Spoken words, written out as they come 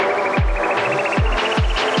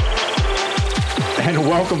And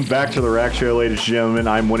welcome back to the Rack Show, ladies and gentlemen.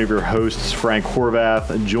 I'm one of your hosts, Frank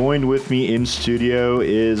Horvath. Joined with me in studio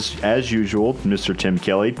is, as usual, Mr. Tim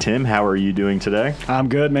Kelly. Tim, how are you doing today? I'm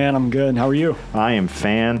good, man. I'm good. How are you? I am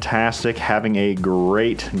fantastic, having a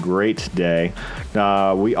great day.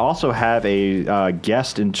 We also have a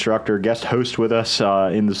guest host with us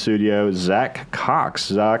in the studio, Zach Cox.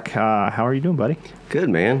 Zach, how are you doing, buddy? Good,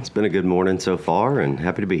 man. It's been a good morning so far, and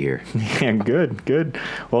happy to be here. Yeah, good.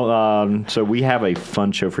 Well, so we have a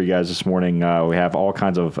fun show for you guys this morning. We have all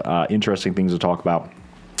kinds of interesting things to talk about.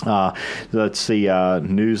 Let's see.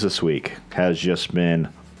 News this week has just been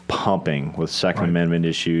pumping with Second Amendment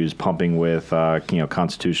issues, pumping with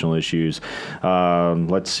constitutional issues.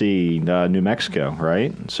 Let's see, New Mexico,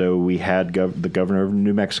 right? So we had the governor of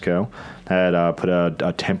New Mexico had put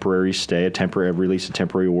a temporary stay, release a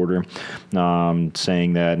temporary order,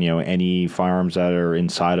 saying that any firearms that are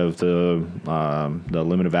inside of the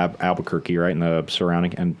limit of Albuquerque, right, and the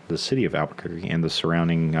surrounding and the city of Albuquerque and the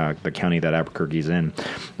surrounding the county that Albuquerque's in,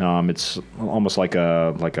 it's almost like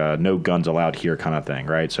a no guns allowed here kind of thing,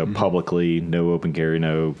 right? So publicly, no open carry,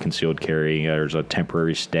 no concealed carry. There's a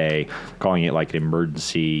temporary stay, calling it like an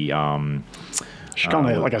emergency. She's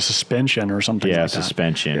calling it like a suspension or something. Yeah, like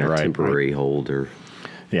suspension, Yeah, right? temporary holder.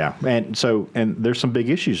 Yeah, and there's some big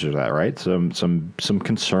issues with that, right? Some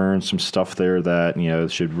concerns, some stuff there that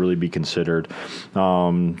should really be considered.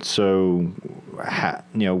 So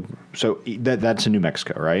that's in New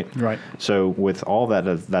Mexico, right? Right. So with all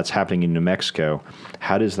that's happening in New Mexico,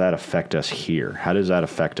 how does that affect us here? How does that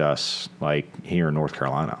affect us like here in North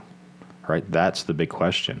Carolina? Right. That's the big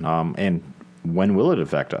question. And when will it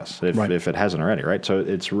affect us if it hasn't already, right? So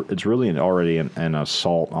it's really already an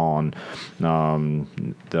assault on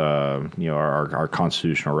our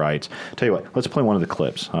constitutional rights. Tell you what, let's play one of the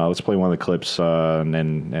clips.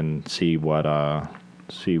 And see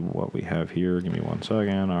what we have here. Give me 1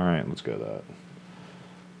 second. All right, let's go to that.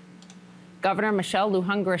 Governor Michelle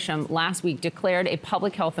Lujan Grisham last week declared a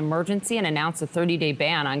public health emergency and announced a 30-day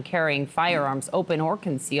ban on carrying firearms, open or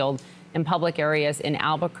concealed, in public areas in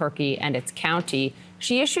Albuquerque and its county.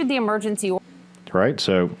 She issued the emergency order. Right,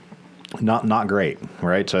 so not great,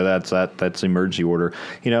 right? So that's the emergency order,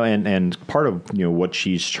 and part of what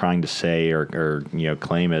she's trying to say or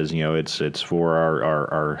claim is it's for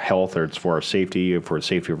our health, or it's for our safety, for the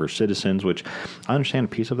safety of our citizens, which I understand a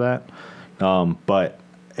piece of that, but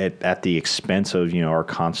at the expense of our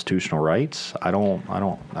constitutional rights, I don't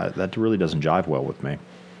that really doesn't jive well with me.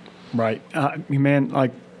 Right, man,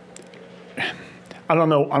 like. I don't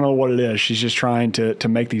know what it is. She's just trying to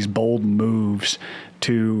make these bold moves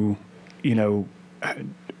to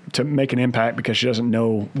make an impact because she doesn't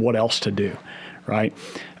know what else to do, right?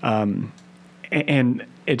 And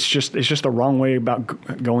it's just the wrong way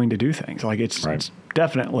about going to do things. Like it's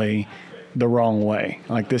definitely the wrong way.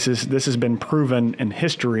 Like this has been proven in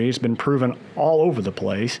history. It's been proven all over the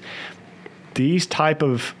place. These type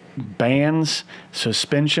of bans,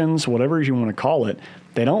 suspensions, whatever you want to call it,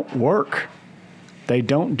 they don't work. They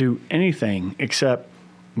don't do anything except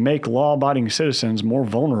make law-abiding citizens more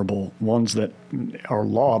vulnerable, ones that are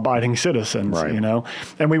law-abiding citizens,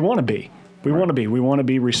 And we want to be. We want to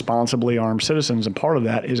be responsibly armed citizens, and part of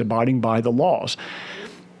that is abiding by the laws.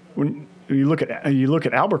 When you look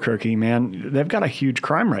at Albuquerque, man, they've got a huge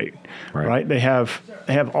crime rate, right? They have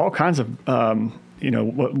all kinds of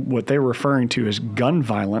what they're referring to as gun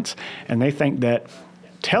violence, and they think that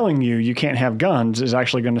telling you can't have guns is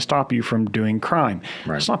actually going to stop you from doing crime.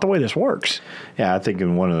 Right. It's not the way this works. Yeah, I think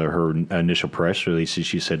in one of her initial press releases,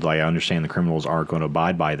 she said, I understand the criminals aren't going to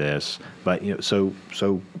abide by this, but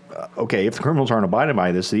okay, if the criminals aren't abiding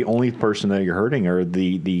by this, the only person that you're hurting are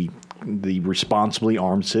the responsibly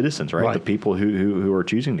armed citizens, right? The people who are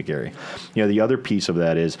choosing to carry. The other piece of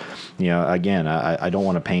that is, again, I don't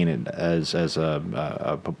want to paint it as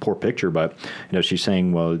a poor picture, but she's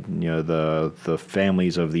saying, well, the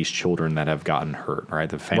families of these children that have gotten hurt, right?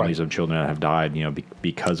 The families of children that have died,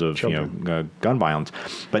 because of gun violence.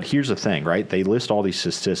 But here's the thing, right? They list all these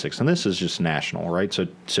statistics, and this is just national, right? So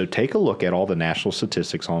take a look at all the national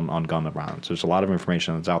statistics on gun violence. There's a lot of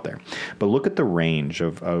information that's out there, but look at the range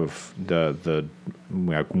of the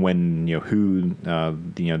when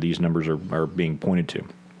these numbers are being pointed to.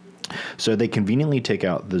 So they conveniently take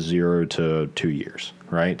out the 0 to 2 years,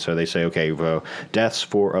 right? So they say, okay, deaths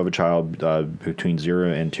of a child between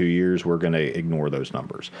 0 and 2 years, we're going to ignore those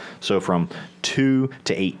numbers. So from 2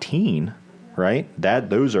 to 18, right?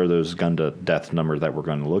 Those are those gun to death numbers that we're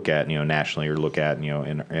going to look at, nationally, or look at,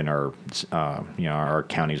 in our our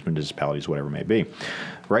counties, municipalities, whatever it may be,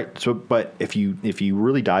 right? So, but if you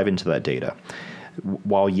really dive into that data,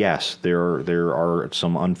 while yes, there are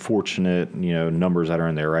some unfortunate numbers that are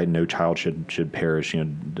in there, right? No child should perish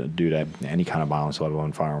due to any kind of violence, let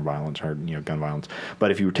alone firearm violence or gun violence.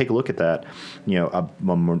 But if you take a look at that, a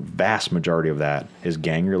vast majority of that is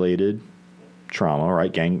gang related trauma,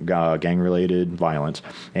 right? Gang related violence,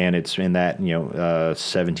 and it's in that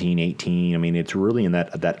 17, 18. I mean, it's really in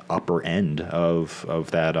that upper end of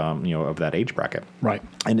that of that age bracket, right?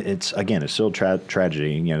 And it's still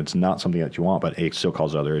tragedy. It's not something that you want, but it still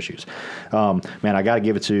causes other issues. Man, I got to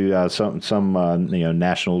give it to some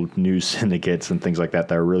national news syndicates and things like that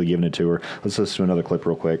are really giving it to her. Let's listen to another clip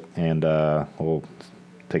real quick, and we'll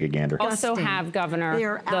take a gander. Also have,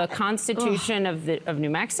 Governor, the Constitution of New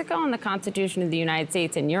Mexico and the Constitution of the United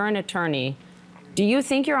States, and you're an attorney. Do you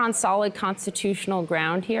think you're on solid constitutional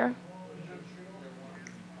ground here?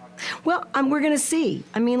 Well, we're going to see.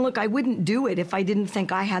 I mean, look, I wouldn't do it if I didn't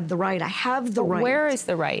think I had the right. I have the right. Where is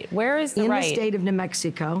the right? Where is the right? In the state of New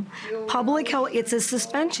Mexico. Public health, it's a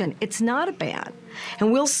suspension. It's not a ban.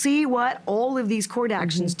 And we'll see what all of these court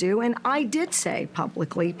actions do. And I did say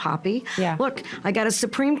publicly, Poppy, look, I got a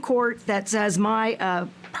Supreme Court that says my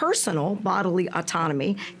personal bodily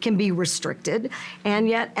autonomy can be restricted, and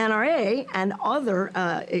yet NRA and other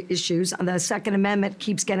issues, the Second Amendment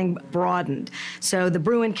keeps getting broadened. So the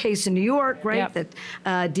Bruin case in New York, right,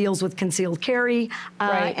 that deals with concealed carry,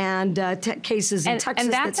 and cases in Texas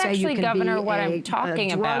that say you can be Governor, what I'm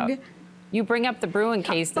talking about. You bring up the Bruin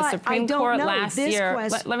case. The Supreme Court last year.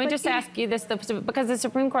 Let me just ask you this, because the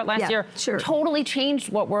Supreme Court last year totally changed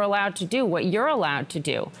what we're allowed to do, what you're allowed to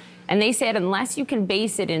do. And they said unless you can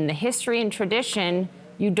base it in the history and tradition,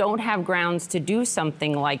 you don't have grounds to do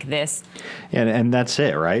something like this. And that's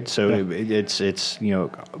it, right? So it's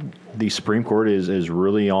the Supreme Court is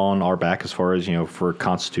really on our back as far as for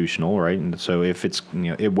constitutional, right? And so if it's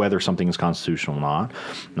whether something is constitutional or not,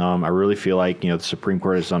 I really feel like the Supreme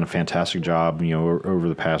Court has done a fantastic job over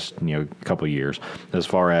the past couple of years as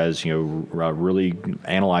far as really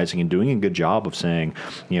analyzing and doing a good job of saying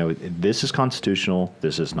this is constitutional,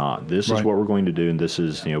 this is not, this is what we're going to do, and this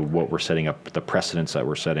is what we're setting up, the precedents that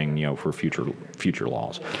we're setting for future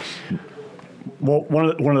laws. Well, one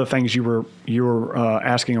of the things you were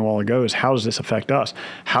asking a while ago is how does this affect us?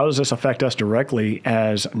 How does this affect us directly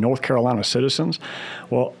as North Carolina citizens?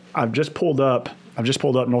 Well, I've just pulled up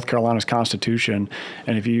North Carolina's Constitution,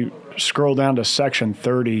 and if you scroll down to Section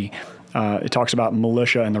 30, it talks about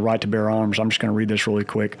militia and the right to bear arms. I'm just going to read this really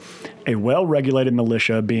quick. A well-regulated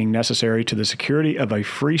militia being necessary to the security of a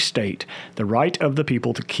free state, the right of the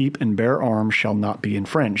people to keep and bear arms shall not be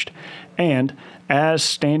infringed. And as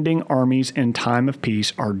standing armies in time of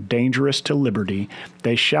peace are dangerous to liberty,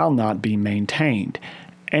 they shall not be maintained.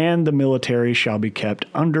 And the military shall be kept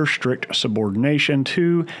under strict subordination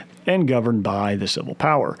to and governed by the civil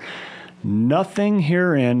power. Nothing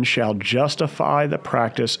herein shall justify the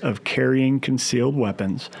practice of carrying concealed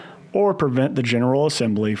weapons or prevent the General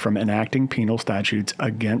Assembly from enacting penal statutes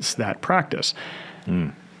against that practice.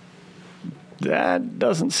 That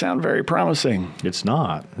doesn't sound very promising. It's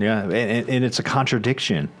not. Yeah, and it's a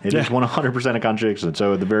contradiction. It is 100% a contradiction.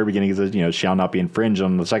 So at the very beginning it says, shall not be infringed.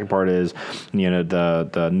 And the second part is, they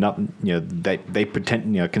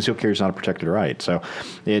pretend, concealed carry is not a protected right. So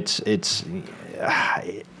it's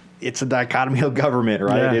a dichotomy of government,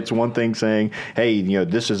 right? Yeah. It's one thing saying, hey,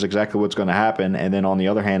 this is exactly what's going to happen. And then on the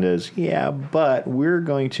other hand is, but we're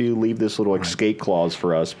going to leave this little escape clause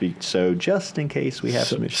for us. So just in case we have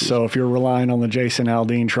some issues. So if you're relying on the Jason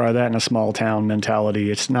Aldean, try that in a small town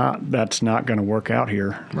mentality. That's not going to work out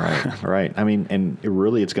here. Right, right. I mean, and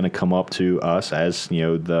it's going to come up to us as,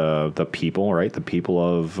 the people, right? The people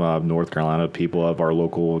of North Carolina, people of our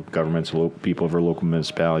local governments, people of our local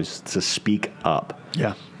municipalities to speak up.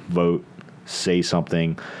 Yeah. Vote, say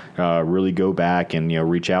something, really go back and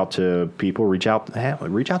reach out to people, reach out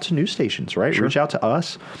to news stations, right? Sure. Reach out to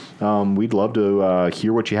us. We'd love to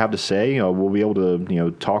hear what you have to say. We'll be able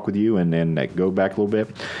to talk with you and go back a little bit.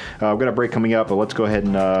 We've got a break coming up, but let's go ahead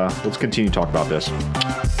and let's continue to talk about this.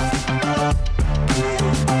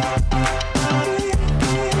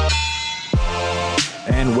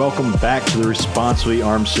 And welcome back to the Responsibly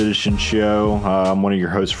Armed Citizen Show. I'm one of your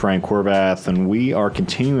hosts, Frank Horvath, and we are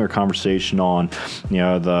continuing our conversation on,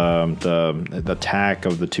 the attack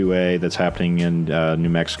of the 2A that's happening in New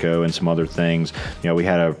Mexico and some other things. We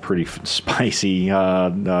had a pretty spicy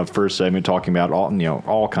first segment talking about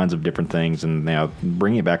all kinds of different things, and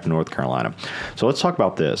bringing it back to North Carolina. So let's talk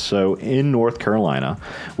about this. So in North Carolina,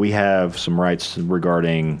 we have some rights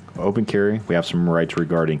regarding open carry. We have some rights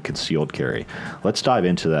regarding concealed carry. Let's dive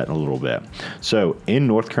into that a little bit. So in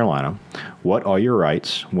North Carolina, what are your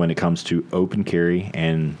rights when it comes to open carry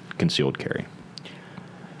and concealed carry?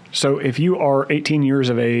 So if you are 18 years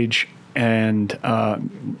of age and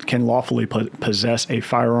can lawfully possess a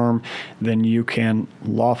firearm, then you can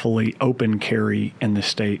lawfully open carry in the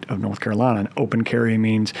state of North Carolina. And open carry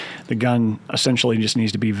means the gun essentially just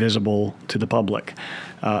needs to be visible to the public.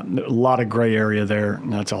 A lot of gray area there,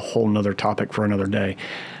 and that's a whole nother topic for another day.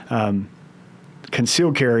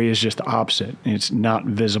 Concealed carry is just the opposite. It's not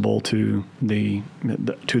visible to the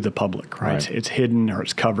public, right? It's hidden or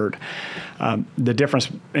it's covered. The difference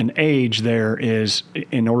in age there is,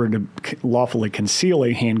 in order to lawfully conceal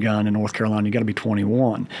a handgun in North Carolina, you got to be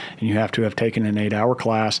 21, and you have to have taken an 8-hour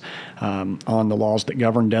class on the laws that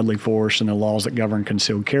govern deadly force and the laws that govern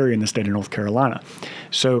concealed carry in the state of North Carolina.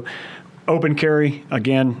 So open carry,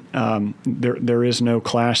 again, there is no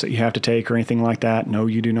class that you have to take or anything like that. No,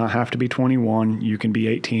 you do not have to be 21. You can be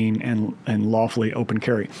 18 and lawfully open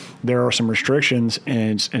carry. There are some restrictions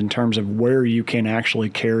in terms of where you can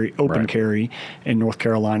actually open carry in North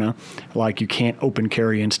Carolina. Like you can't open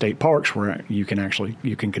carry in state parks, where you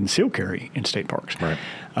can conceal carry in state parks. Right.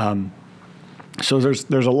 So there's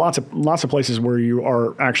lots of places where you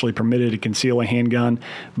are actually permitted to conceal a handgun,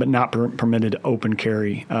 but not permitted to open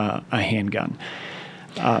carry a handgun.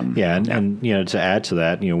 And to add to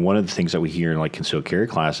that, one of the things that we hear in like concealed carry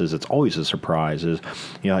classes, it's always a surprise is,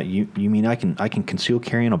 you mean I can conceal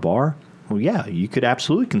carry in a bar? Well, yeah, you could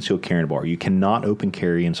absolutely conceal carry in a bar. You cannot open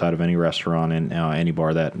carry inside of any restaurant and any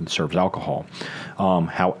bar that serves alcohol.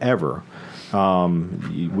 However,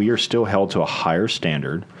 we are still held to a higher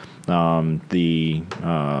standard. The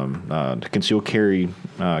concealed carry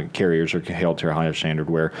carriers are held to a higher standard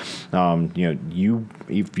where,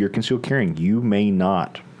 if you're concealed carrying, you may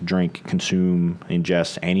not drink, consume,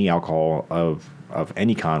 ingest any alcohol of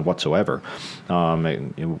any kind whatsoever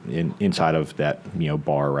inside of that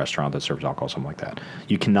bar or restaurant that serves alcohol, something like that.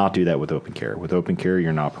 You cannot do that with open carry. With open carry,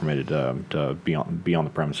 you're not permitted to be on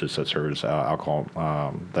the premises that serves alcohol.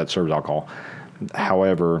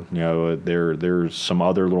 However, there's some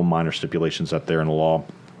other little minor stipulations out there in the law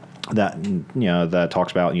that that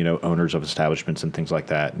talks about owners of establishments and things like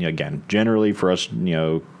that. Again, generally for us,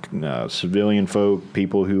 civilian folk,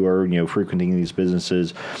 people who are frequenting these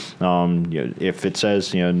businesses, if it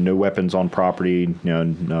says no weapons on property,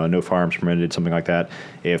 no firearms permitted, something like that.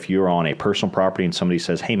 If you're on a personal property and somebody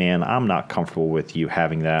says, "Hey man, I'm not comfortable with you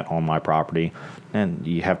having that on my property," then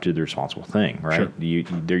you have to do the responsible thing, right? Sure.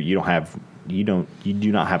 You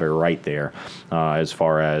do not have a right there as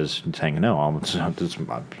far as saying, no, it's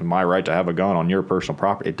my right to have a gun on your personal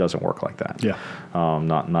property. It doesn't work like that. Yeah.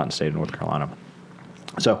 Not in the state of North Carolina.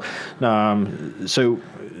 So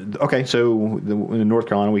in North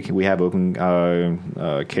Carolina, we have open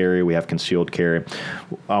carry, we have concealed carry.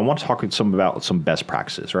 I want to talk about some best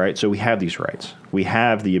practices, right? So we have these rights. We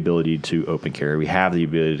have the ability to open carry. We have the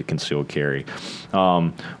ability to conceal carry.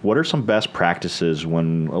 What are some best practices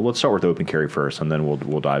let's start with open carry first, and then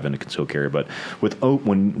we'll dive into concealed carry. But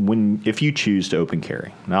if you choose to open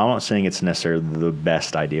carry, now I'm not saying it's necessarily the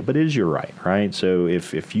best idea, but it is your right, right? So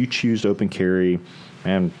if you choose to open carry,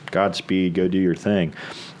 and Godspeed, go do your thing.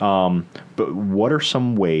 But what are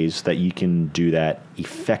some ways that you can do that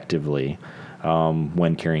effectively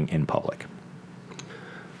when carrying in public?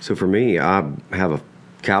 So for me, I have a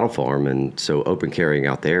cattle farm, and so open carrying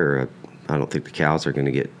out there, I don't think the cows are going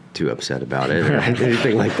to get too upset about it or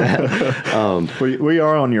anything like that. We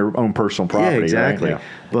are on your own personal property. Yeah, exactly. Right? Yeah.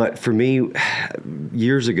 But for me,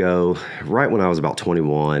 years ago, right when I was about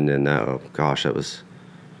 21, and that was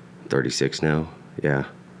 36 now. Yeah.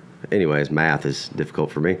 Anyways, math is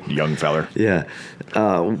difficult for me. Young feller. Yeah.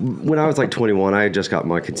 When I was like 21, I had just got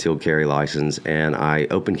my concealed carry license, and I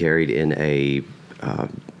open carried in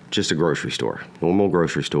just a grocery store, normal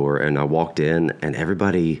grocery store. And I walked in, and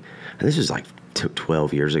everybody, and this was like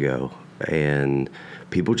 12 years ago, and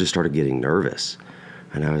people just started getting nervous.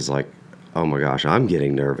 And I was like, oh my gosh, I'm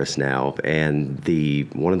getting nervous now. And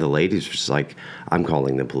one of the ladies was like, I'm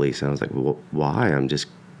calling the police. And I was like, well, why? I'm just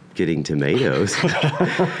getting tomatoes.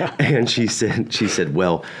 And she said,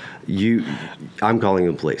 well, I'm calling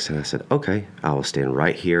the police. And I said, okay, I will stand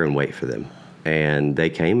right here and wait for them. And they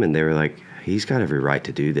came, and they were like, he's got every right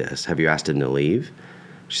to do this. Have you asked him to leave?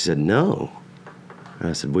 She said, no. And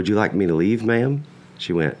I said, would you like me to leave, ma'am?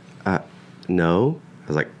 She went, no. I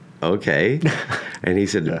was like, okay. And he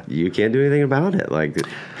said, you can't do anything about it.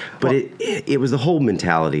 But it was the whole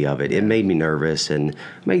mentality of it. It made me nervous and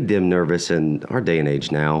made them nervous in our day and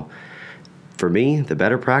age now. For me, the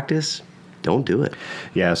better practice, don't do it.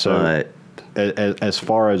 Yeah. So, but as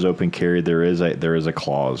far as open carry, there is a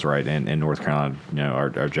clause, right, in North Carolina,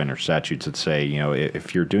 our general statutes that say,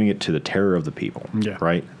 if you're doing it to the terror of the people,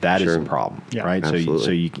 right, that is a problem, right? Absolutely.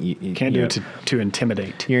 So you Can't do it to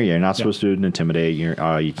intimidate. You're not supposed to do it to intimidate.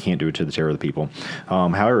 You can't do it to the terror of the people.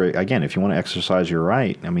 However, again, if you want to exercise your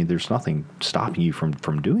right, I mean, there's nothing stopping you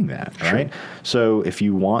from doing that, right? So if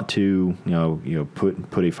you want to,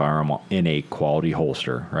 put a firearm in a quality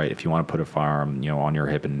holster, right? If you want to put a firearm, on your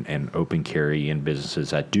hip and open carry in businesses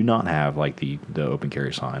that do not have like the open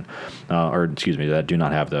carry sign, that do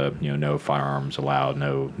not have the no firearms allowed,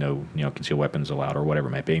 no concealed weapons allowed, or whatever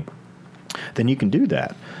it might be, then you can do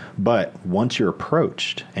that. But once you're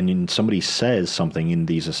approached and somebody says something in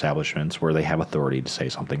these establishments where they have authority to say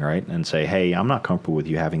something, right, and say, hey, I'm not comfortable with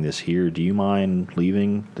you having this here. Do you mind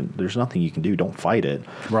leaving? There's nothing you can do. Don't fight it.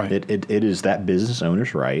 Right. It is that business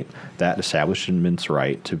owner's right, that establishment's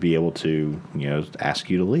right to be able to, ask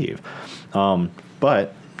you to leave.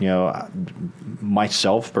 But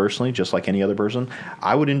myself personally, just like any other person,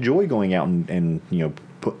 I would enjoy going out and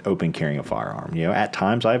open carrying a firearm. At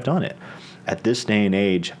times I've done it. At this day and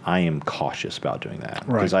age, I am cautious about doing that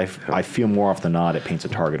because I feel more often than not it paints a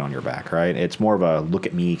target on your back, right? It's more of a look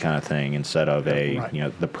at me kind of thing instead of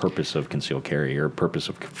the purpose of concealed carry or purpose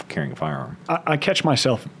of carrying a firearm. I catch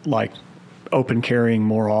myself like open carrying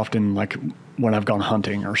more often, like when I've gone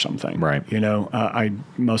hunting or something, right? I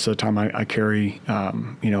most of the time I carry,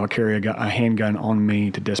 I carry a handgun on me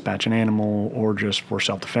to dispatch an animal or just for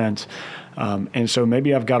self-defense. And so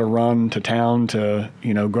maybe I've got to run to town to,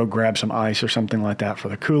 go grab some ice or something like that for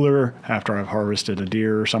the cooler after I've harvested a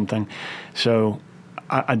deer or something. So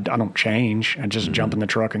I don't change. I just jump in the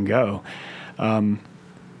truck and go.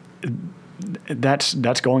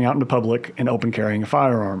 That's going out into public and open carrying a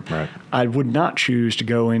firearm. Right. I would not choose to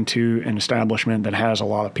go into an establishment that has a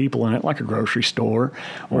lot of people in it, like a grocery store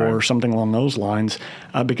or something along those lines,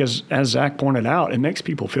 because as Zach pointed out, it makes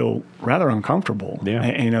people feel rather uncomfortable. Yeah.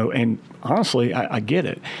 And honestly, I get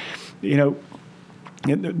it. The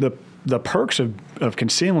perks of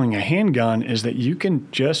concealing a handgun is that you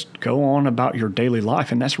can just go on about your daily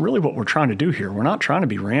life, and that's really what we're trying to do here. We're not trying to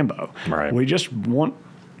be Rambo. Right. We just want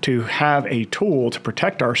to have a tool to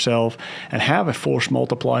protect ourselves and have a force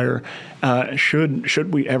multiplier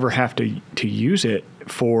should we ever have to use it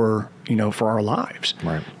for our lives,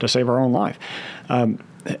 to save our own life. An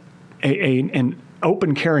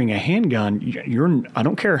open carrying a handgun, I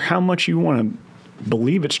don't care how much you want to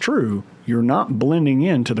believe it's true, you're not blending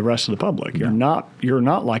into the rest of the public. You're not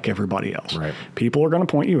like everybody else. Right. People are going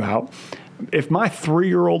to point you out. If my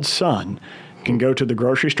 3-year-old son can go to the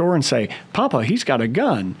grocery store and say, "Papa, he's got a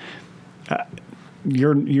gun,"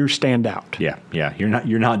 you stand out. Yeah.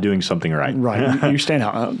 You're not doing something right. Right. You stand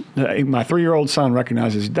out. My 3-year-old son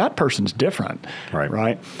recognizes that person's different.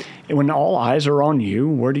 Right. And when all eyes are on you,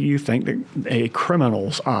 where do you think that a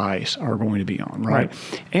criminal's eyes are going to be on? Right.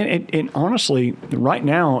 And honestly, right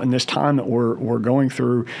now in this time that we're going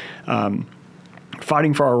through,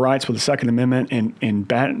 fighting for our rights with the Second Amendment and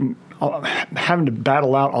having to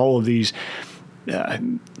battle out all of these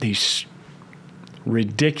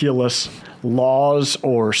ridiculous laws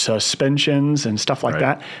or suspensions and stuff like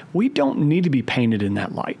that, we don't need to be painted in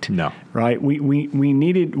that light. No. Right? We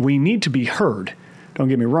need to be heard. Don't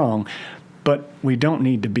get me wrong, but we don't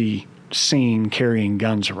need to be seen carrying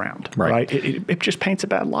guns around. Right? It just paints a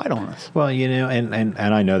bad light on us. Well, and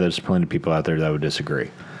I know there's plenty of people out there that would disagree.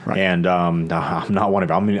 Right. And I'm not one of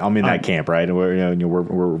them. I'm in that camp, right?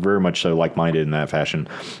 We're very much so like-minded in that fashion.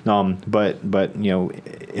 But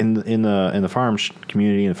in the firearms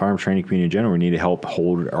community and the firearms training community in general, we need to help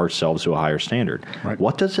hold ourselves to a higher standard. Right.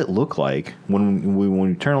 What does it look like when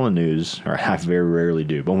we turn on the news? Or I very rarely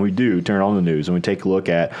do, but when we do turn on the news and we take a look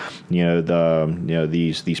at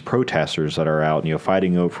these protesters that are out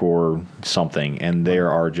fighting for something, and there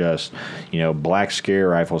are just black scare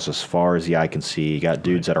rifles as far as the eye can see. You got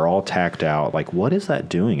dudes that are all tacked out. Like, what is that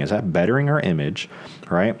doing? Is that bettering our image,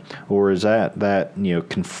 right? Or is that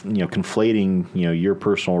conflating your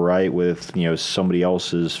personal right with somebody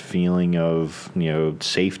else's feeling of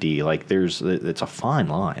safety? Like, it's a fine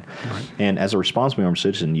line. Right. And as a responsibly armed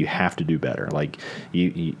citizen, you have to do better. Like,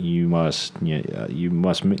 you must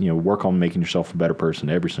work on making yourself a better person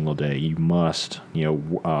every single day. You must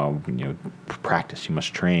practice. You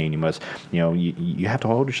must train. You must you have to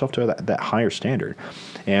hold yourself to that higher standard.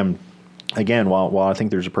 And again, while I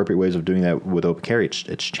think there's appropriate ways of doing that with open carry,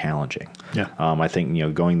 it's challenging. Yeah. I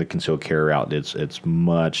think going the concealed carry route, it's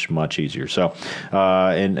much easier. So,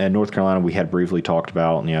 in North Carolina, we had briefly talked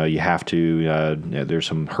about you have to there's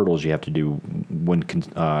some hurdles you have to do when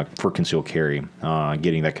for concealed carry,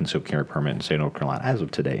 getting that concealed carry permit in the state of North Carolina as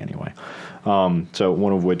of today, anyway. So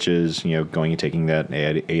one of which is going and taking that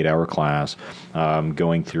 8-hour class,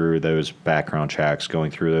 going through those background checks,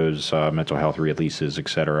 going through those mental health releases, et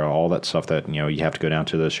cetera, all that stuff that you have to go down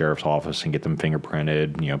to the sheriff's office and get them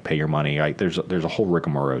fingerprinted, pay your money. Like there's a whole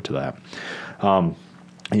rigmarole to that.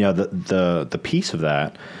 The piece of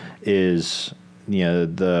that is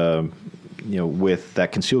with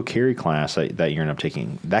that concealed carry class that you're going to be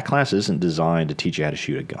taking, that class isn't designed to teach you how to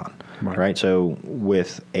shoot a gun, right? So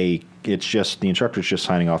it's just the instructor's just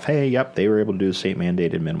signing off. Hey, yep, they were able to do the state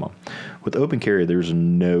mandated minimum. With open carry, there's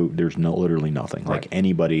literally nothing. Right. Like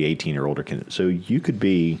anybody 18 or older can. So you could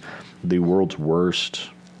be the world's worst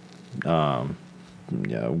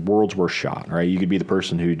shot, right? You could be the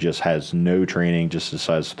person who just has no training, just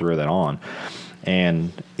decides to throw that on.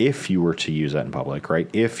 And if you were to use that in public, right?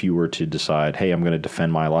 If you were to decide, hey, I'm going to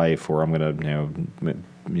defend my life, or I'm going to,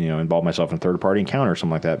 involve myself in a third-party encounter or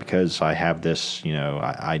something like that because I have this,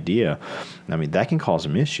 idea. I mean, that can cause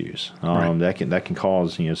some issues. Right. That can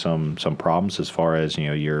cause some problems as far as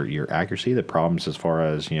your accuracy. The problems as far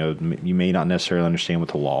as you may not necessarily understand what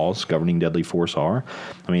the laws governing deadly force are.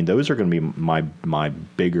 I mean, those are going to be my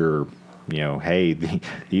bigger, hey,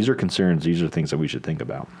 these are concerns. These are things that we should think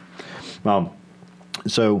about.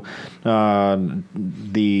 So as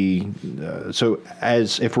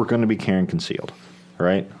if we're going to be carrying concealed,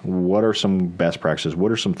 right? What are some best practices?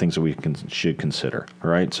 What are some things that we should consider,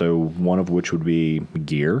 right? So one of which would be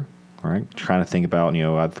gear, right? Trying to think about,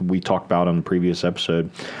 we talked about on the previous episode,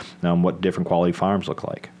 what different quality firearms look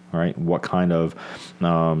like, right? What kind of,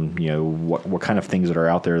 what kind of things that are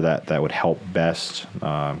out there that would help best,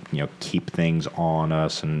 keep things on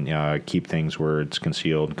us and keep things where it's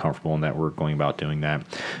concealed and comfortable, and that we're going about doing that.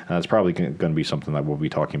 It's probably going to be something that we'll be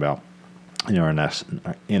talking about in our next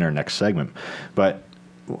segment. But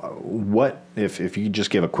what if you could just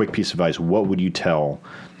give a quick piece of advice? What would you tell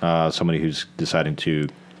somebody who's deciding to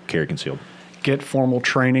carry concealed? Get formal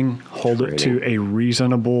training. Hold it to a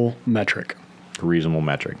reasonable metric. Reasonable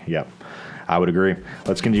metric. Yep. I would agree.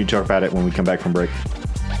 Let's continue to talk about it when we come back from break.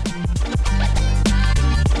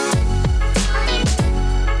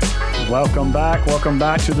 Welcome back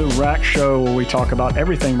to the Rack Show, where we talk about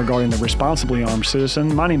everything regarding the responsibly armed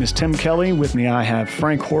citizen. My name is Tim Kelly. With me, I have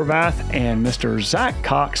Frank Horvath and Mr. Zach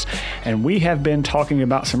Cox, and we have been talking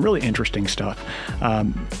about some really interesting stuff,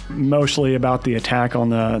 mostly about the attack on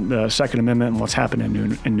the Second Amendment and what's happened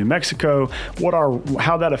in New Mexico,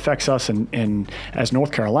 how that affects us as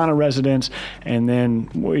North Carolina residents, and then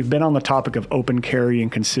we've been on the topic of open carry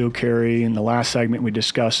and concealed carry. In the last segment, we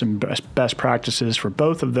discussed some best practices for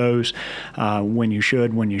both of those. When you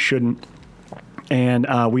should, when you shouldn't. And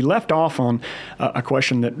we left off on a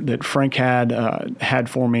question that Frank had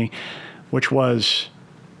for me, which was,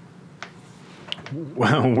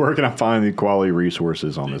 well, where can I find the quality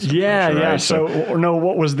resources on this? Yeah. Right? So, no,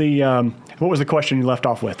 what was the question you left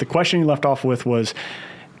off with? The question you left off with was,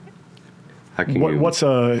 how can what's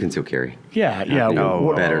a conceal carry? Yeah.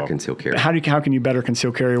 Better conceal carry. How can you better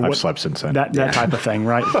conceal carry? I've slept since then. That type of thing,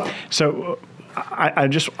 right? So I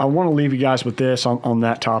want to leave you guys with this on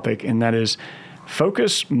that topic, and that is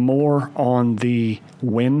focus more on the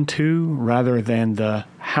when to rather than the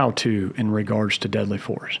how to in regards to deadly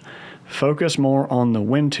force. Focus more on the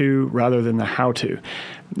when to rather than the how to.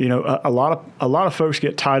 A lot of folks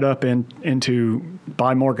get tied up into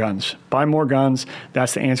buy more guns. Buy more guns.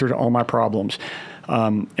 That's the answer to all my problems.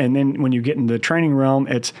 And then when you get into the training realm,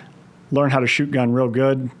 it's learn how to shoot gun real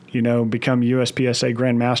good, become USPSA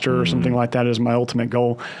Grandmaster or something like that is my ultimate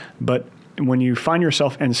goal. But when you find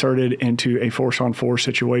yourself inserted into a force-on-force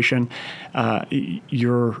situation,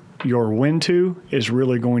 your when to is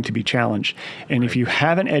really going to be challenged. And if you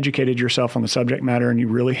haven't educated yourself on the subject matter and you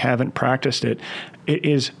really haven't practiced it, it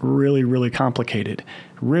is really, really complicated.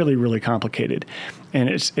 Really, really complicated. And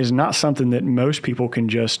it's not something that most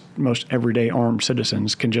everyday armed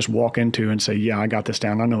citizens can just walk into and say, yeah, I got this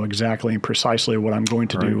down. I know exactly and precisely what I'm going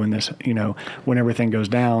to do when this, when everything goes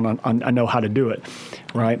down. I know how to do it,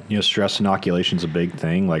 right? Stress inoculation is a big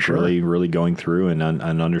thing, like really, really going through and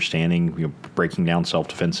understanding, breaking down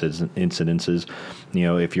self-defense incidences.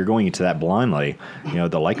 If you're going into that blindly,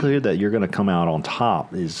 the likelihood that you're going to come out on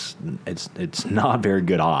top it's not very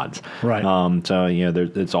good odds. Right. So,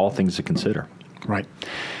 it's all things to consider. Right.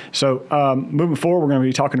 So moving forward, we're going to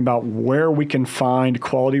be talking about where we can find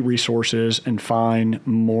quality resources and find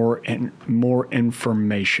more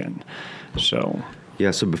information. So.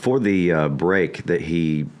 Yeah, so before the break,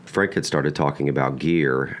 Frank had started talking about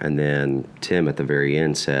gear, and then Tim at the very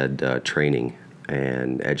end said training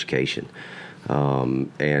and education.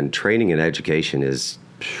 And training and education is,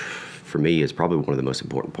 for me, is probably one of the most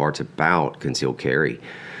important parts about concealed carry.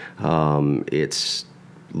 It's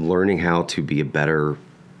learning how to be a better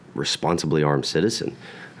responsibly armed citizen.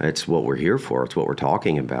 It's what we're here for. It's what we're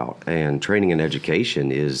talking about. And training and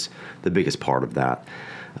education is the biggest part of that.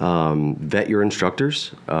 Vet your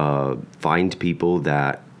instructors. Find people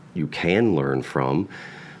that you can learn from.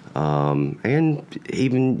 And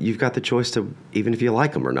even you've got the choice to, even if you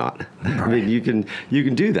like them or not. I mean, you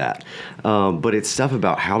can do that. But it's stuff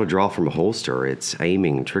about how to draw from a holster. It's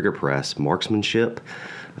aiming, trigger press, marksmanship.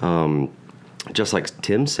 Just like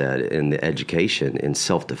Tim said, in the education, in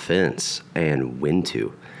self-defense, and when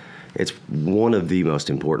to. It's one of the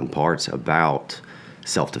most important parts about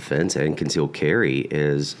self-defense and concealed carry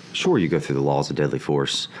is, sure, you go through the laws of deadly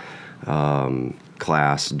force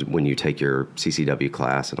class when you take your CCW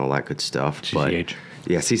class and all that good stuff. CCH.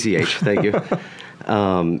 Yeah, CCH, thank you.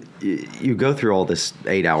 You go through all this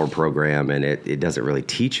 8-hour program, and it doesn't really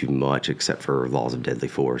teach you much except for laws of deadly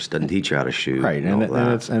force. Doesn't teach you how to shoot. Right, and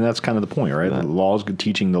that's kind of the point, right? The laws,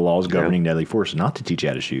 teaching the laws governing deadly force, not to teach you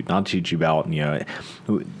how to shoot, not to teach you about,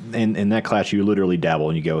 in that class you literally dabble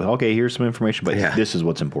and you go, okay, here's some information, but this is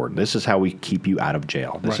what's important. This is how we keep you out of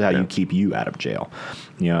jail. This is how you keep you out of jail.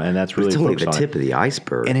 And that's really it's only the tip of the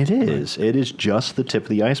iceberg. And it is. It is just the tip of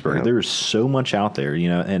the iceberg. Yeah. There is so much out there,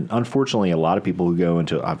 and unfortunately, a lot of people who go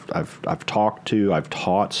into I've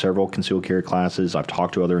taught several concealed carry classes. I've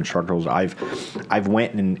talked to other instructors. I've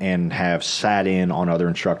went and have sat in on other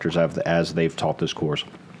instructors as they've taught this course.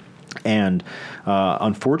 And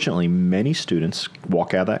unfortunately, many students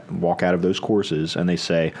walk out of those courses and they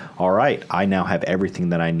say, "All right, I now have everything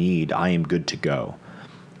that I need. I am good to go."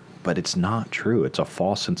 But it's not true. It's a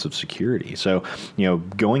false sense of security. So,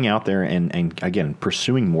 going out there and again,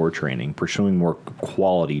 pursuing more training, pursuing more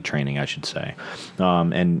quality training, I should say,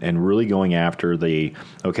 and really going after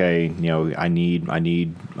I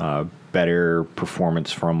need better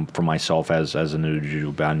performance from myself as an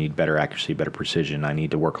individual. I need better accuracy, better precision. I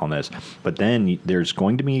need to work on this. But then there's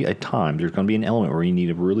going to be there's going to be an element where you need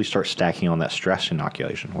to really start stacking on that stress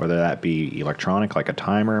inoculation, whether that be electronic, like a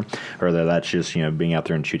timer, or whether that's just, being out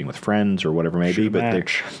there and shooting with friends or whatever it may be. But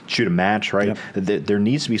shoot a match, right? Yep. There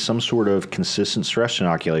needs to be some sort of consistent stress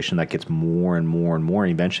inoculation that gets more and more and more,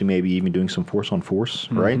 and eventually maybe even doing some force on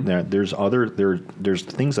force, right? There's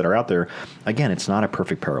things that are out there. Again, it's not a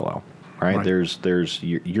perfect parallel. Right?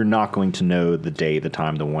 You're not going to know the day, the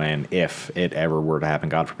time, the when, if it ever were to happen.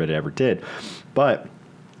 God forbid it ever did. But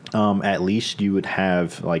at least you would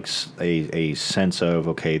have like a sense of,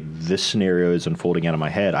 okay, this scenario is unfolding out of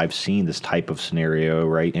my head. I've seen this type of scenario,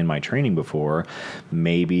 right, in my training before.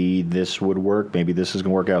 Maybe this would work. Maybe this is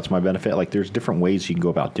going to work out to my benefit. Like, there's different ways you can go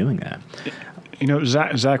about doing that.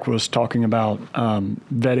 Zach was talking about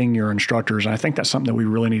vetting your instructors, and I think that's something that we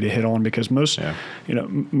really need to hit on because most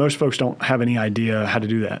folks don't have any idea how to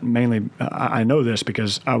do that. Mainly, I know this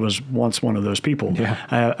because I was once one of those people. Yeah.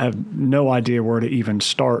 I have no idea where to even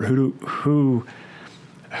start.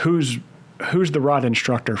 Who's the right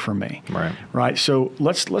instructor for me? Right. So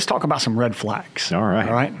let's talk about some red flags. All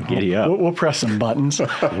right. Giddy up. We'll press some buttons.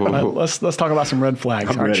 Let's talk about some red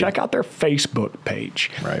flags. All right, check out their Facebook page.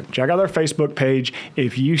 Right. Check out their Facebook page.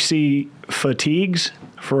 If you see fatigues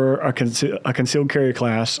for a concealed carry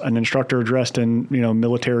class, an instructor dressed in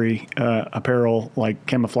military apparel like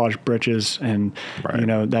camouflage breeches and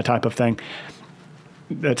that type of thing,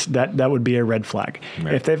 that would be a red flag.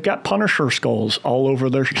 Right. If they've got Punisher skulls all over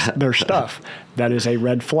their stuff, that is a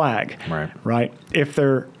red flag. Right. If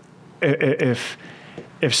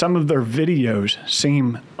some of their videos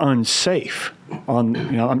seem unsafe on,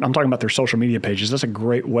 I'm talking about their social media pages. That's a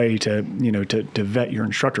great way to vet your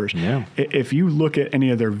instructors. Yeah. If you look at any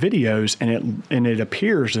of their videos and it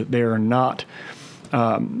appears that they are not,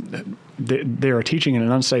 they are teaching in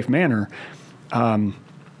an unsafe manner.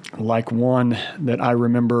 Like one that I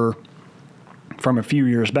remember from a few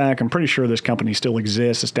years back. I'm pretty sure this company still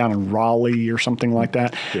exists. It's down in Raleigh or something like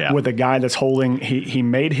that. Yeah. With a guy that's he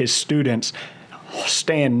made his students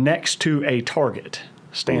stand next to a target.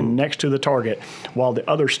 Next to the target while the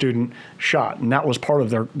other student shot. And that was part of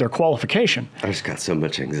their qualification. I just got so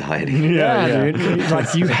much anxiety. Yeah. Dude.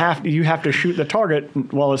 Like you have to shoot the target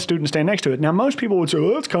while a student stand next to it. Now, most people would say,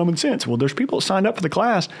 well, that's common sense. Well, there's people that signed up for the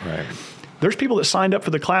class. Right. There's people that signed up for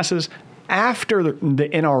the classes after the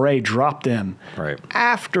NRA dropped them, Right.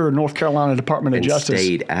 after North Carolina Department of And Justice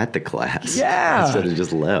stayed at the class. Yeah. Instead of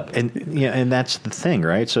just left. And that's the thing,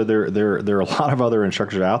 right? So there are a lot of other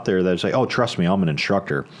instructors out there that say, "Oh, trust me, I'm an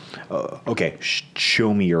instructor." Okay,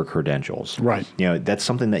 show me your credentials. Right. That's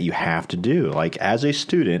something that you have to do. Like as a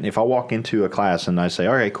student, if I walk into a class and I say,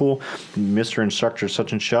 "All right, cool, Mr. Instructor,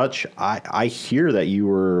 such and such," I hear that you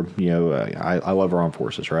were, I love our armed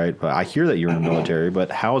forces, right? But I hear that you're in the military. But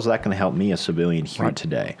how is that going to help me, a civilian, here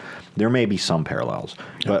today? There may be some parallels,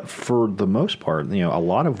 but for the most part, a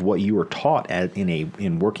lot of what you were taught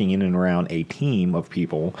in working in and around a team of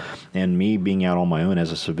people, and me being out on my own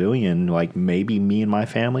as a civilian, like maybe me and my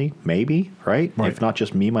family, maybe, right? If not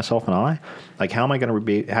just me, myself, and I, like how am I going to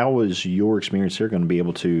be? How is your experience here going to be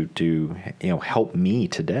able to help me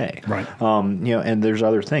today? Right. And there's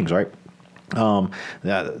other things, right? We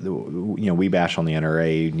bash on the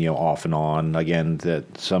NRA, off and on. Again,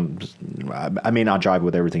 that I may not jive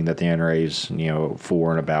with everything that the NRA is,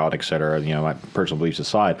 for and about, et cetera. My personal beliefs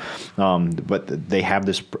aside, but they have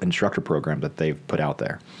this instructor program that they've put out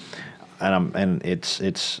there, and it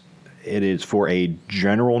is for a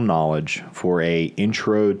general knowledge, for a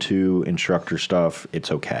intro to instructor stuff.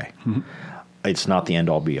 It's okay. Mm-hmm. It's not the end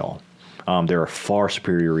all be all. There are far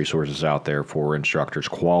superior resources out there for instructors,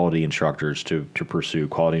 quality instructors to pursue,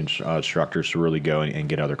 quality instructors to really go and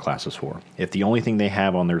get other classes for. If the only thing they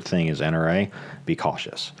have on their thing is NRA, be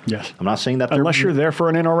cautious. Yes. I'm not saying that unless you're there for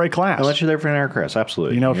an NRA class. Unless you're there for an NRA class,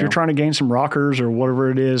 absolutely. If you're trying to gain some rockers or whatever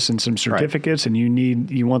it is and some certificates, and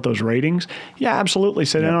you want those ratings, yeah, absolutely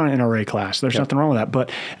sit in on an NRA class. There's nothing wrong with that.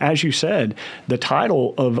 But as you said, the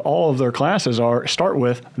title of all of their classes start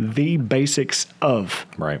with the basics of.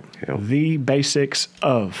 Right. Yeah. The basics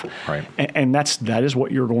of. Right. And that is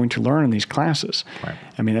what you're going to learn in these classes. Right.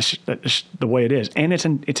 I mean, that's the way it is, and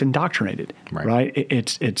it's indoctrinated. Right.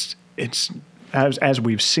 It's as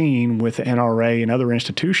we've seen with the NRA and other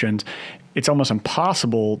institutions, it's almost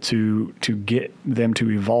impossible to get them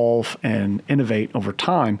to evolve and innovate over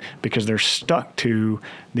time because they're stuck to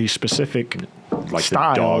these specific styles. The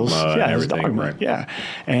dogma and everything, dogma. right. Yeah.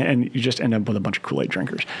 And you just end up with a bunch of Kool-Aid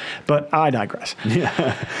drinkers. But I digress.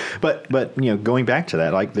 Yeah. But going back to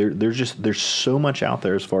that, like there's so much out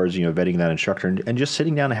there as far as vetting that instructor and just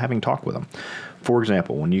sitting down and having talk with them. For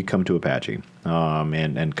example, when you come to Apache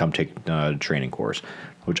and come take a training course,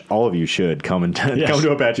 which all of you should come and come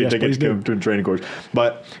to Apache and take a training course.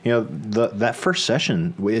 But that first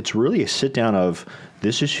session, it's really a sit down of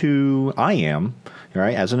this is who I am.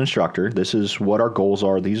 Right, as an instructor, this is what our goals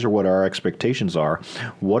are. These are what our expectations are.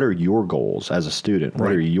 What are your goals as a student?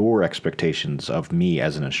 What are your expectations of me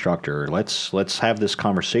as an instructor? Let's have this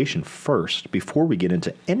conversation first before we get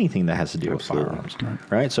into anything that has to do with firearms.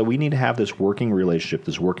 Right. So we need to have this working relationship,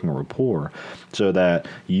 this working rapport, so that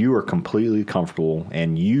you are completely comfortable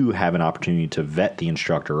and you have an opportunity to vet the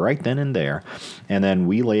instructor right then and there, and then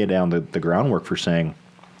we lay down the groundwork for saying,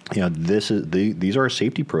 these are our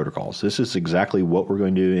safety protocols. This is exactly what we're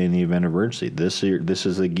going to do in the event of emergency. This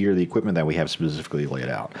is the gear, the equipment that we have specifically laid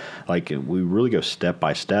out. Like we really go step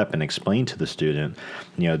by step and explain to the student,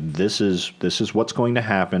 this is what's going to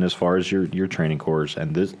happen as far as your training course,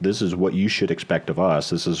 and this is what you should expect of us.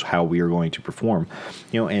 This is how we are going to perform.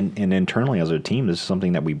 And internally as a team, this is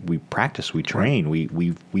something that we practice, we train,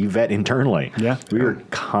 we vet internally. Yeah, we are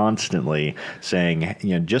constantly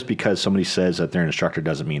saying, just because somebody says that they're an instructor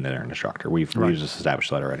doesn't mean that they're an instructor. We've just established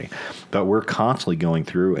that already. But we're constantly going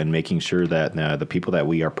through and making sure that the people that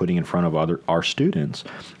we are putting in front of our students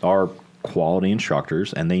are quality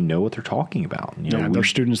instructors and they know what they're talking about. They're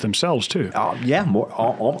students themselves too. All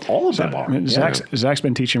of them are. I mean, Zach's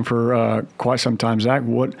been teaching for quite some time. Zach,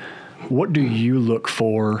 what do you look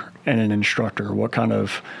for in an instructor? What kind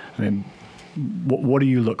of, what do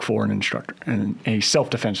you look for in an instructor, in a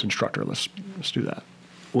self-defense instructor? Let's do that.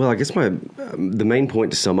 Well, I guess the main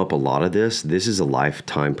point to sum up a lot of this is a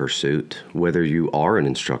lifetime pursuit, whether you are an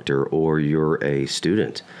instructor or you're a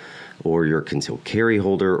student or you're a concealed carry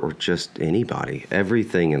holder or just anybody.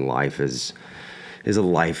 Everything in life is a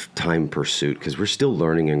lifetime pursuit because we're still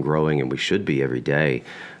learning and growing, and we should be every day.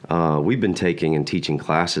 We've been taking and teaching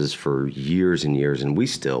classes for years and years, and we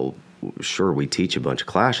teach a bunch of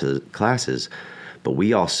classes, but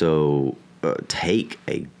we also take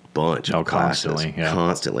a bunch of classes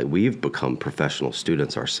constantly. We've become professional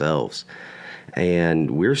students ourselves,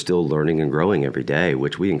 and we're still learning and growing every day,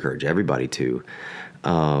 which we encourage everybody to.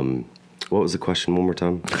 What was the question one more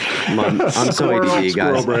time? I'm so ADD,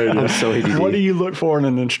 guys. I'm so ADD. What do you look for in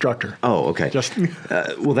an instructor? Oh, okay. Just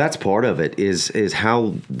well, that's part of it is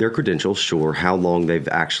how their credentials, sure, how long they've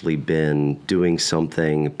actually been doing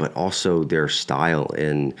something, but also their style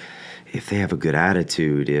and if they have a good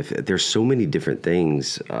attitude. If there's so many different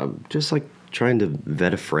things, just like trying to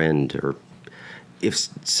vet a friend, or if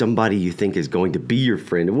somebody you think is going to be your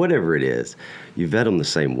friend, whatever it is, you vet them the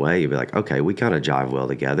same way. You'll be like, okay, we kind of jive well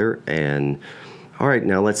together, and all right,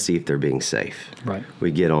 now let's see if they're being safe. Right.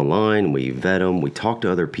 We get online, we vet them, we talk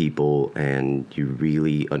to other people, and you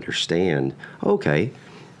really understand, okay,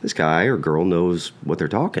 this guy or girl knows what they're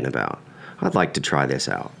talking about. I'd like to try this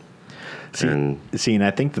out. And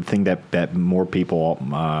I think the thing that more people,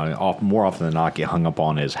 more often than not, get hung up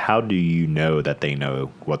on is how do you know that they know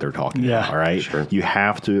what they're talking about, all right? Sure. You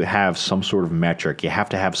have to have some sort of metric. You have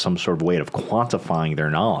to have some sort of way of quantifying their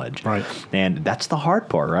knowledge. Right. And that's the hard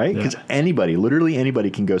part, right? Because literally anybody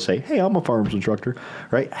can go say, hey, I'm a firearms instructor,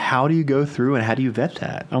 right? How do you go through and how do you vet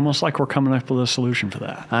that? almost like we're coming up with a solution for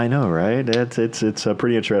that. I know, right? It's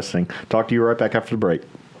pretty interesting. Talk to you right back after the break.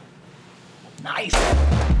 Nice.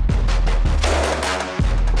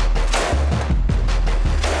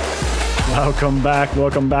 Welcome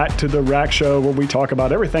back to the Rack Show, where we talk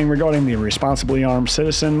about everything regarding the responsibly armed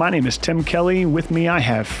citizen. My name is Tim Kelly. With me, I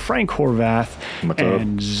have Frank Horvath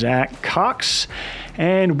and Zach Cox.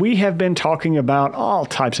 And we have been talking about all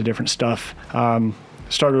types of different stuff.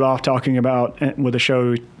 Started off talking about, with the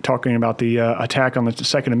show, talking about the attack on the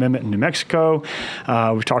Second Amendment in New Mexico.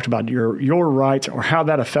 We've talked about your rights, or how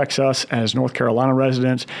that affects us as North Carolina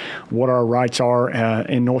residents, what our rights are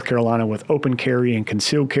in North Carolina with open carry and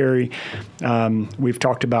concealed carry. We've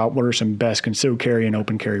talked about what are some best concealed carry and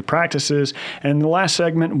open carry practices. And in the last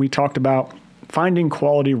segment, we talked about finding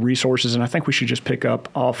quality resources, and I think we should just pick up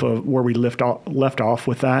off of where we left off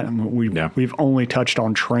with that. And we've only touched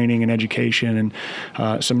on training and education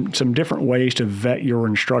and some different ways to vet your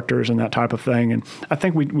instructors and that type of thing. And I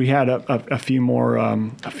think we had a few more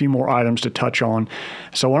items to touch on.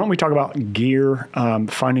 So why don't we talk about gear,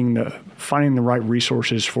 finding the right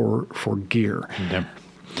resources for gear. Yeah.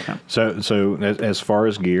 So as far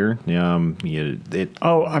as gear,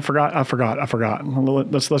 I forgot.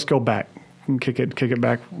 Let's go back. Kick it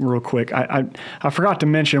back real quick. I forgot to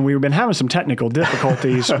mention we've been having some technical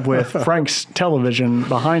difficulties with Frank's television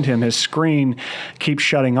behind him. His screen keeps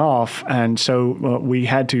shutting off, and so we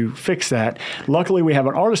had to fix that. Luckily, we have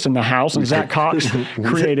an artist in the house, and Zach Cox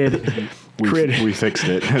created. We fixed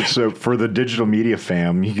it. So for the digital media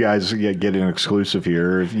fam, you guys get an exclusive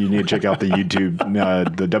here. If you need to check out the YouTube,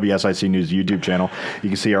 the WSIC News YouTube channel, you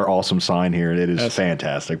can see our awesome sign here. It is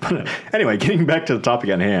fantastic. But anyway, getting back to the topic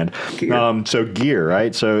at hand. So gear,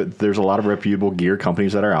 right? So there's a lot of reputable gear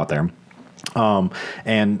companies that are out there.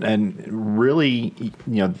 And really,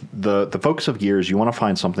 the focus of gear is you want to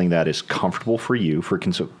find something that is comfortable for you,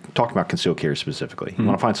 talking about concealed carry specifically. You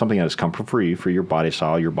want to find something that is comfortable for you, for your body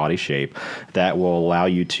style, your body shape, that will allow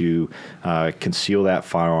you to conceal that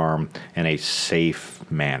firearm in a safe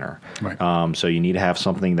manner. Right. So you need to have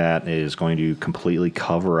something that is going to completely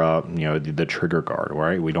cover up, the trigger guard,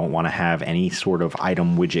 right? We don't want to have any sort of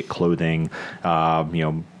item, widget, clothing,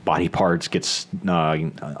 body parts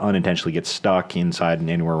unintentionally get stuck inside and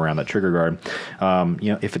anywhere around that trigger guard.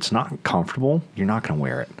 If it's not comfortable, you're not going to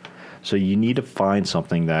wear it. So you need to find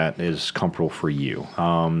something that is comfortable for you.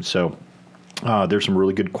 There's some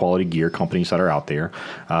really good quality gear companies that are out there.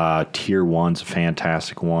 Tier 1's a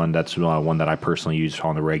fantastic one. That's one that I personally use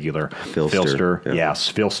on the regular. Filster. Yep.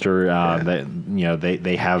 Yes, Filster.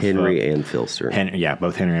 They have Henry and Filster.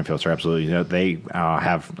 Both Henry and Filster. Absolutely. They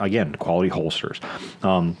have, again, quality holsters.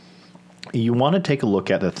 You want to take a look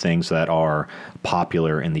at the things that are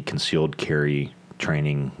popular in the concealed carry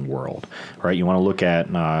training world, right? You want to look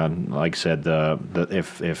at, like I said,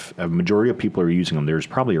 if a majority of people are using them, there's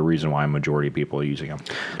probably a reason why a majority of people are using them.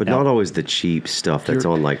 But not always the cheap stuff that's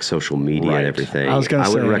on like social media and everything. I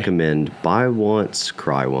would recommend buy once,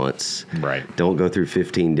 cry once. Right. Don't go through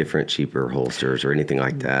 15 different cheaper holsters or anything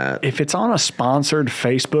like that. If it's on a sponsored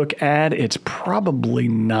Facebook ad, it's probably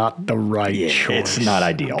not the right choice. It's not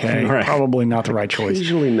ideal. Okay? Right. Probably not the right choice.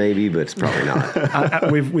 Occasionally maybe, but it's probably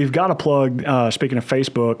not. We've got to plug, speaking of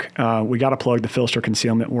Facebook, we got to plug the Filster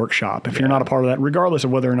Concealment Workshop. If you're not a part of that, regardless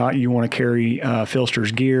of whether or not you want to carry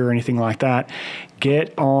Filster's gear or anything like that,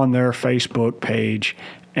 get on their Facebook page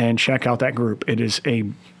and check out that group. It is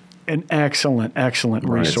an excellent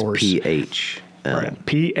resource. It's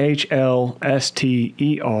PHLSTER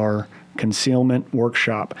Concealment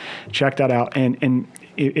Workshop. Check that out. And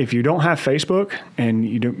if you don't have Facebook and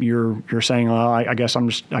you're saying, well, I guess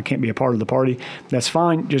I can't be a part of the party, that's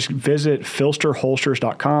fine. Just visit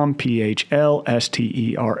philsterholsters.com,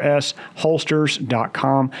 PHLSTERS,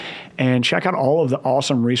 holsters.com, and check out all of the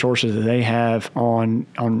awesome resources that they have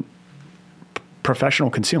on professional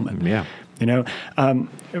concealment. Yeah.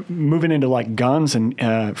 Moving into like guns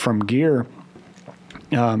and from gear,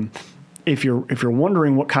 if you're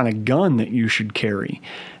wondering what kind of gun that you should carry,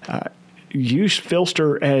 use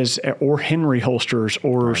Philster or Henry holsters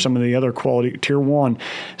or some of the other quality tier 1.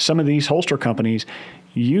 Some of these holster companies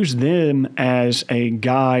use them as a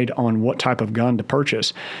guide on what type of gun to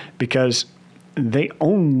purchase, because they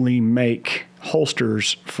only make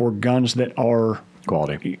holsters for guns that are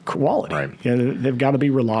Quality. Right. They've got to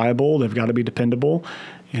be reliable. They've got to be dependable.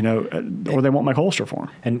 Or they won't make holster for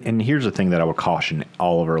them. And here's the thing that I would caution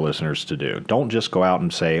all of our listeners to do. Don't just go out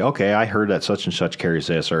and say, okay, I heard that such and such carries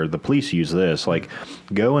this, or the police use this. Like,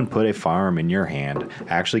 go and put a firearm in your hand,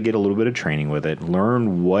 actually get a little bit of training with it,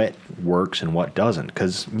 learn what works and what doesn't.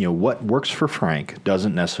 Because, what works for Frank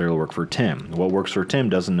doesn't necessarily work for Tim. What works for Tim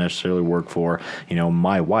doesn't necessarily work for,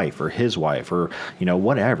 my wife or his wife or,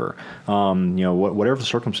 whatever. Whatever the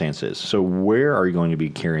circumstance is. So where are you going to be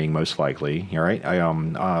carrying most likely? All right.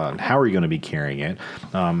 How are you going to be carrying it?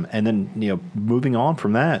 And then, moving on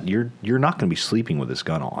from that, you're not going to be sleeping with this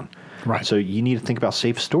gun on. Right. So you need to think about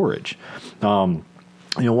safe storage.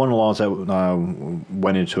 One of the laws that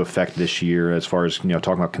went into effect this year, as far as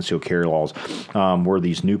talking about concealed carry laws, were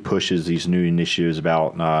these new pushes, these new initiatives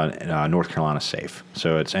about North Carolina Safe.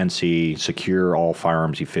 So it's NC Secure All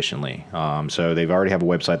Firearms Efficiently. So they've already have a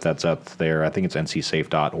website that's up there. I think it's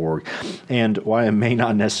ncsafe.org. And while I may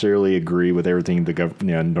not necessarily agree with everything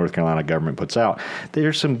the North Carolina government puts out,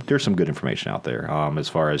 there's some good information out there as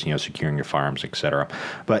far as securing your firearms, et cetera.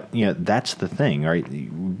 But that's the thing, right?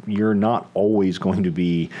 You're not always going to be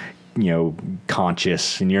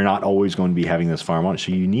conscious, and you're not always going to be having this firearm on.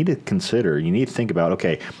 So you need to think about,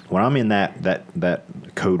 okay, when I'm in that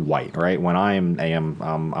code white, right? When I'm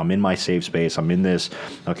in my safe space, I'm in this,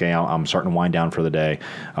 okay, I'm starting to wind down for the day.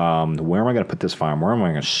 Where am I going to put this firearm? Where am I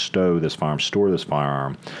going to store this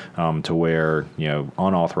firearm to where,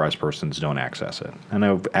 unauthorized persons don't access it? I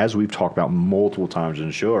know, as we've talked about multiple times in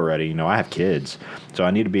the show already, I have kids, so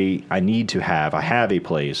I have a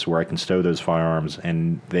place where I can stow those firearms,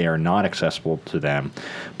 and they are not accessible to them.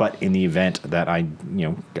 But in the event that I,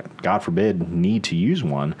 God forbid, need to use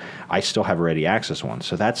one, I still have ready access one.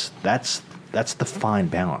 So that's the fine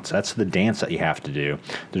balance. That's the dance that you have to do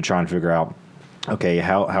to try and figure out, okay,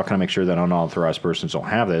 how can I make sure that unauthorized persons don't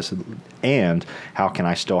have this, and how can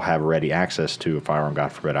I still have ready access to a firearm?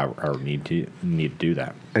 God forbid I need to do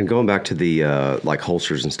that. And going back to the like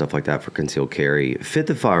holsters and stuff like that for concealed carry, fit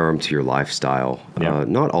the firearm to your lifestyle. Yeah.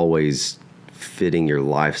 Not always fitting your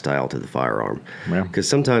lifestyle to the firearm. Because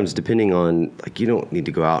sometimes, depending on, like, you don't need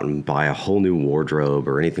to go out and buy a whole new wardrobe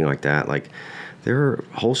or anything like that. Like, there are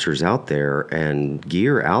holsters out there and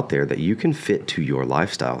gear out there that you can fit to your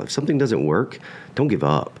lifestyle. If something doesn't work, don't give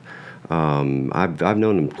up. I've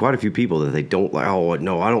known quite a few people that they don't like, oh,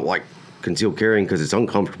 no, I don't like concealed carrying because it's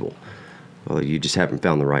uncomfortable. Well, you just haven't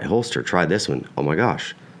found the right holster. Try this one. Oh, my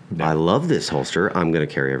gosh. I love this holster. I'm going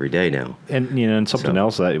to carry every day now. And something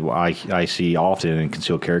else that I see often in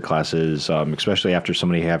concealed carry classes, especially after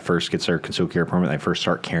somebody first gets their concealed carry permit, they first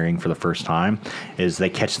start carrying for the first time, is they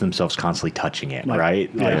catch themselves constantly touching it,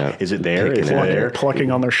 right? Like, is it there? Is it there?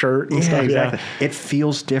 Plucking on their shirt and stuff. Exactly. Yeah. It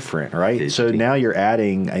feels different, right? So now you're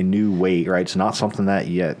adding a new weight, right? It's not something that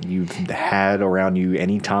you've had around you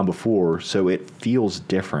any time before, so it feels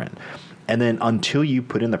different. And then until you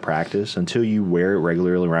put in the practice, until you wear it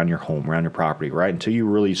regularly around your home, around your property, right? Until you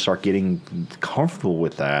really start getting comfortable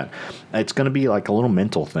with that, it's going to be like a little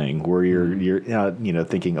mental thing where you're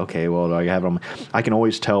thinking, okay, well, do I have them? I can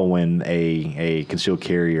always tell when a concealed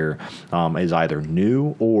carrier is either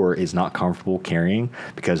new or is not comfortable carrying,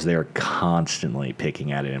 because they're constantly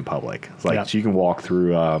picking at it in public. It's like, so you can walk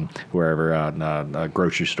through wherever a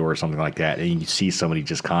grocery store or something like that, and you see somebody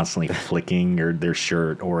just constantly flicking their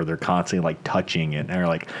shirt, or they're constantly like touching it, and they're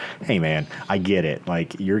like, hey man, I get it,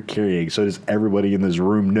 like, you're carrying, so does everybody in this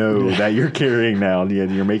room know that you're carrying now?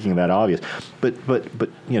 You're making that obvious, but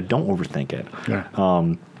don't overthink it.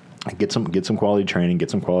 Get some quality training,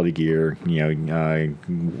 get some quality gear,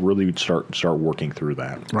 really start working through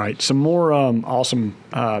that. Right. Some more awesome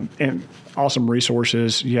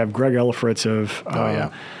resources. You have Greg Ellifritz of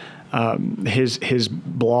His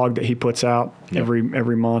blog that he puts out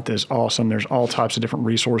every month is awesome. There's all types of different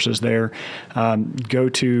resources there. Go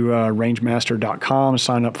to rangemaster.com,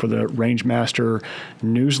 sign up for the Rangemaster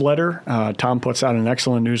newsletter. Tom puts out an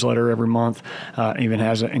excellent newsletter every month. Even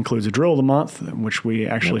includes a drill of the month, which we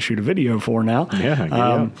actually shoot a video for now.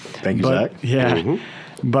 Yeah. Thank you, Zach. Yeah. Mm-hmm.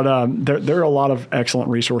 But there are a lot of excellent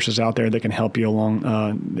resources out there that can help you along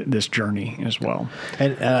this journey as well.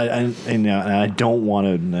 And I don't want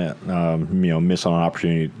to miss on an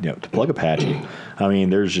opportunity to plug Apache. I mean,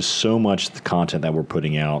 there's just so much content that we're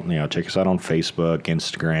putting out. Check us out on Facebook,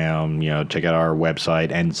 Instagram. Check out our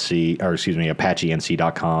website,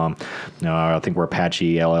 ApacheNC.com. I think we're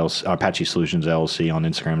Apache Apache Solutions LLC on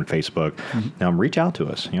Instagram and Facebook. Mm-hmm. Reach out to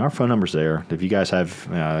us. Our phone number's there. If you guys have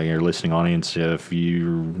your listening audience, if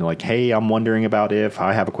you're like, hey, I'm wondering about if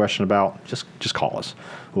I have a question about, just call us.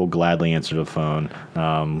 We'll gladly answer the phone.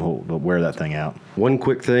 We'll wear that thing out. One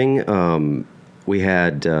quick thing. We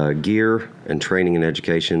had gear and training and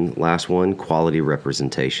education. Last one, quality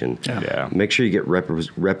representation. Yeah. Make sure you get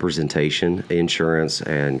representation insurance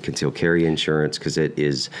and concealed carry insurance, because it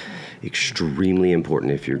is extremely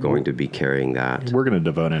important if you're going to be carrying that. We're going to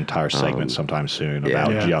devote an entire segment sometime soon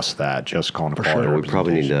about just that, just calling it quality representation. We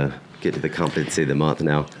probably need to get to the competency of the month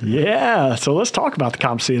now. Yeah, so let's talk about the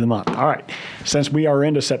competency of the month. All right, since we are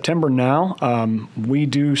into September now, we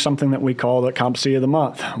do something that we call the competency of the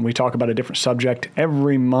month. We talk about a different subject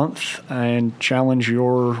every month and challenge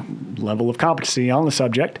your level of competency on the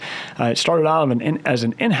subject. It started out as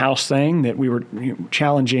an in-house thing that we were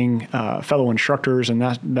challenging fellow instructors and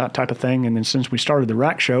that type of thing, and then since we started the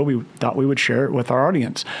Rack Show, we thought we would share it with our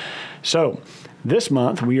audience. So this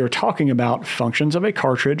month, we are talking about functions of a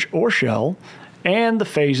cartridge or shell and the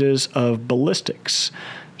phases of ballistics.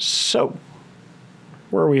 So,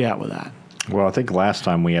 where are we at with that? Well, I think last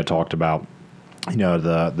time we had talked about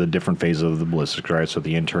the different phases of the ballistics, right? So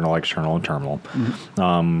the internal, external, and terminal.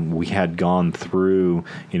 Mm-hmm. We had gone through,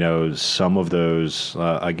 some of those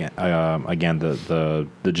again. The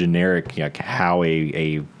generic, how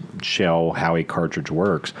a shell, how a cartridge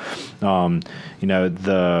works. And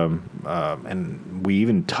we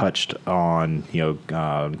even touched on,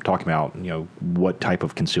 talking about, what type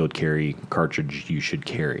of concealed carry cartridge you should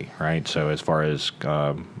carry, right? So as far as,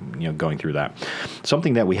 going through that.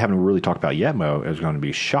 Something that we haven't really talked about yet, Mo, is going to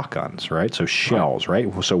be shotguns, right? So shells,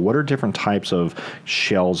 right? So what are different types of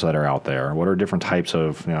shells that are out there? What are different types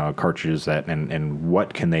of cartridges and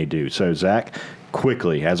what can they do? So Zach,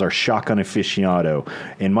 quickly, as our shotgun aficionado,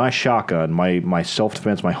 in my shotgun, my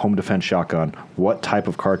self-defense, my home defense shotgun, what type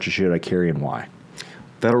of cartridge should I carry and why?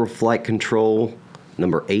 Federal Flight Control,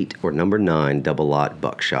 number 8 or number 9 double-aught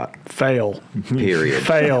buckshot. Fail. Period.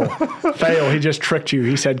 Fail. He just tricked you.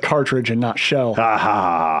 He said cartridge and not shell.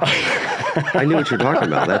 I knew what you're talking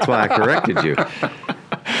about. That's why I corrected you.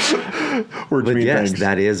 But yes, things.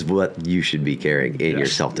 That is what you should be carrying in your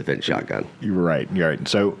self-defense shotgun. You're right.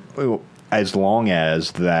 So as long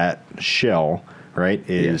as that shell, right,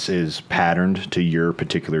 is patterned to your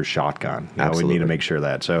particular shotgun. Absolutely. We need to make sure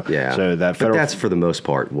that. So but that's for the most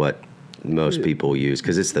part what most people use,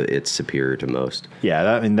 because it's superior to most.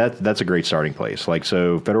 Yeah, that's a great starting place. Like,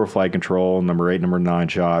 so Federal Flight Control, number 8, number 9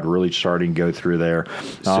 shot, really starting to go through there.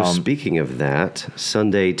 So speaking of that,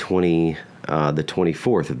 Sunday the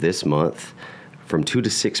 24th of this month, from 2 to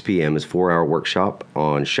 6 p.m. is 4-hour workshop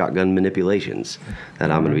on shotgun manipulations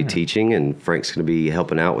that I'm going to be teaching, and Frank's going to be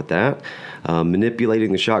helping out with that.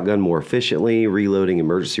 Manipulating the shotgun more efficiently, reloading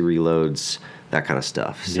emergency reloads, that kind of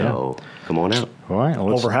stuff. So come on out. All right.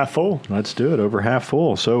 Over half full. Let's do it. Over half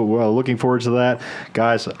full. So looking forward to that.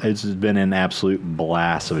 Guys, it's been an absolute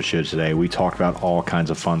blast of a show today. We talked about all kinds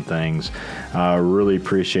of fun things. Really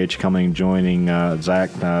appreciate you coming and joining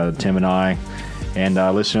Zach, Tim, and I. And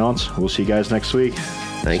listening on. We'll see you guys next week.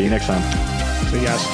 See you next time. See you guys.